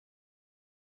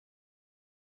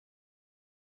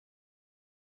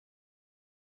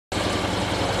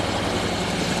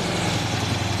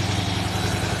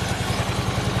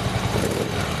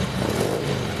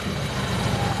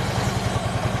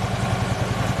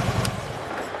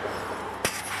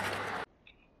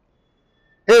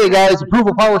Hey guys,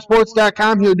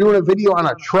 ApprovalPowerSports.com here doing a video on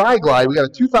a Tri-Glide. We got a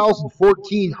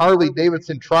 2014 Harley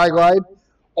Davidson Tri-Glide,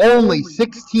 only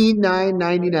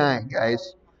 $16,999,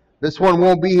 guys. This one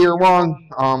won't be here long.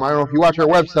 I don't know if you watch our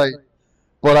website,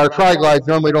 but our Tri-Glides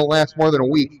normally don't last more than a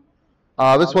week.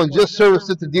 This one just serviced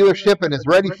at the dealership and is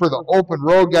ready for the open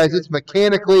road, guys. It's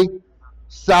mechanically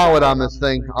solid on this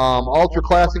thing. Ultra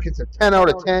Classic, it's a 10 out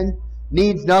of 10.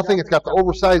 Needs nothing. It's got the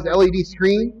oversized LED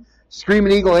screen,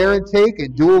 Screaming Eagle air intake,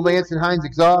 and dual Vance and Hines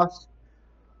exhaust.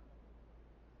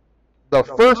 The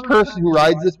first person who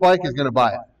rides this bike is going to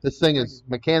buy it. This thing is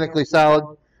mechanically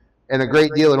solid and a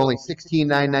great deal at only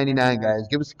 $16,999, guys.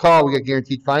 Give us a call. We got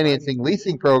guaranteed financing,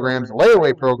 leasing programs,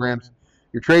 layaway programs.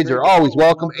 Your trades are always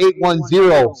welcome.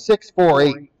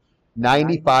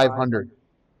 810-648-9500.